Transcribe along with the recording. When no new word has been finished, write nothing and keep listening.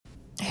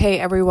Hey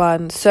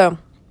everyone, so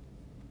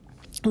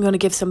I'm going to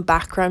give some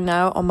background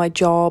now on my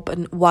job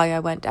and why I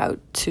went out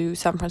to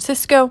San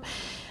Francisco.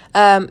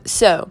 I'm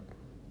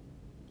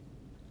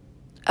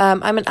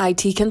an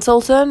IT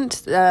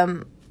consultant.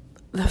 The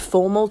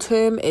formal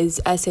term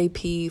is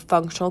SAP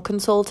functional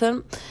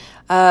consultant.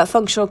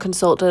 Functional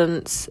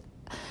consultants,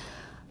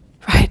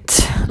 right,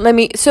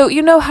 so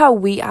you know how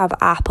we have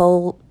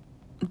Apple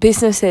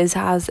businesses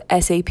has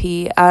SAP,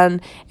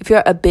 and if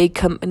you're a big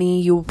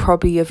company, you'll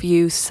probably have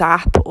used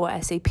SAP or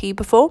SAP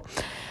before.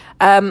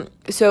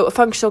 So a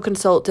functional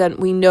consultant,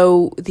 we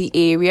know the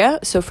area.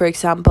 So for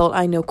example,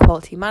 I know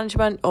quality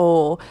management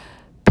or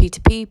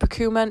P2P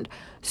procurement.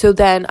 So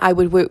then I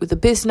would work with the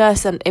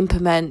business and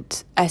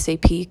implement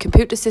SAP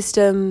computer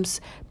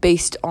systems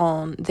based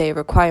on their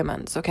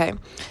requirements, okay?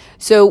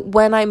 So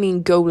when I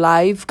mean go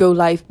live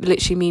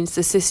literally means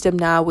the system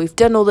now, we've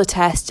done all the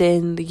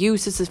testing, the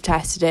users have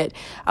tested it,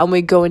 and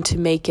we're going to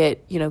make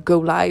it, go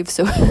live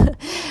so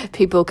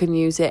people can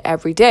use it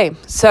every day.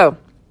 So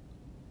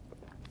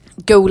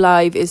go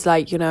live is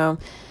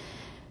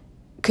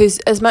because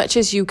as much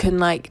as you can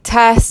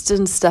test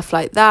and stuff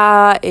like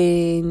that,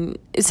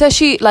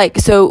 especially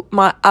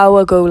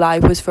our go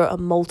live was for a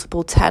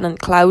multiple tenant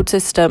cloud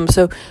system.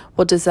 So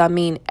what does that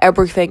mean?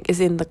 Everything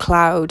is in the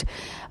cloud.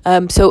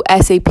 So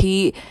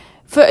SAP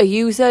for a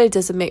user, it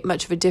doesn't make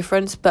much of a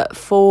difference, but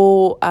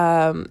for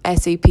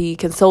SAP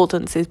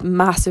consultants, it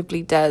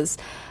massively does.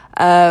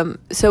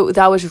 So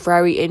that was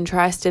very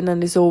interesting,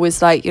 and it's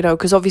always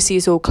because obviously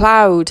it's all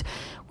cloud,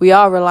 we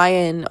are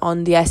relying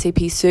on the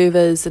SAP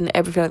servers and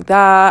everything like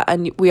that,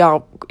 and we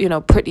are,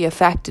 pretty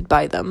affected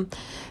by them.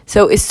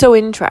 So it's so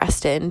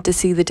interesting to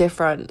see the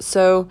difference.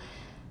 So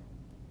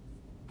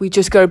we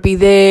just got to be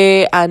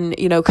there and,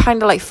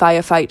 kind of like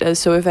firefighters.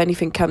 So if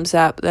anything comes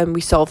up, then we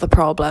solve the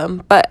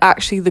problem. But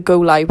actually the go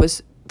live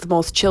was the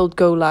most chilled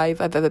go live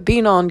I've ever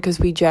been on, because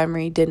we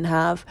generally didn't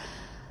have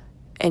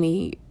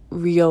any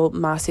real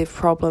massive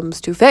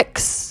problems to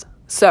fix.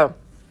 So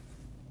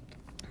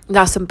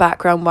that's some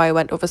background why I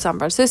went over San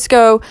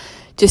Francisco,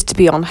 just to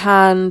be on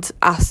hand.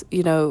 As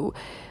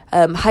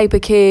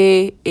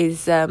hypercare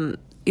is that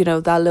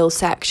little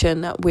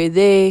section that we're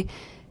there,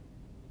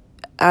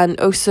 and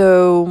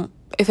also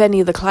if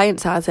any of the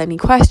clients has any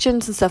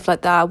questions and stuff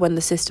like that when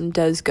the system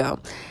does go.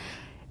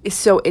 It's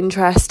so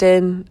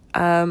interesting.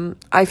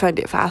 I find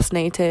it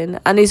fascinating,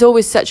 and it's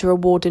always such a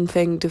rewarding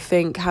thing to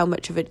think how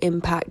much of an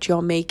impact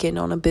you're making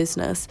on a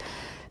business.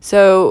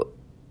 So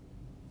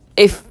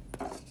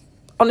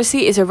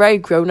honestly, it's a very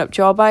grown-up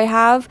job I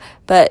have,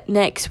 but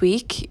next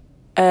week,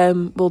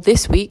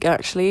 this week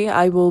actually,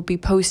 I will be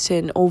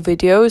posting all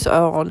videos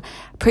on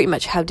pretty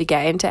much how to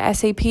get into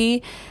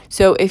SAP.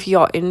 So if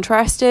you're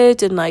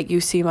interested and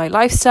you see my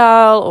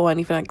lifestyle or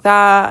anything like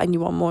that and you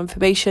want more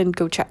information,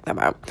 go check them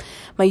out.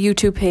 My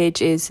YouTube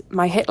page is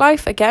My Hit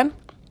Life again.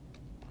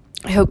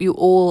 I hope you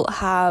all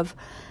have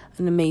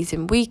an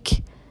amazing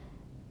week.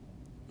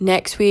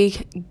 Next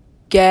week,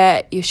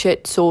 get your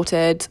shit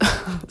sorted.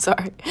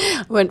 Sorry,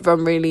 I went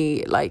from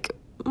really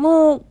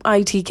more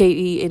IT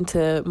Katie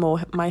into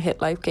more My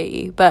Hit Life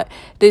Katie, but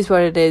it is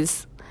what it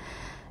is.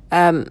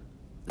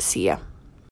 See ya.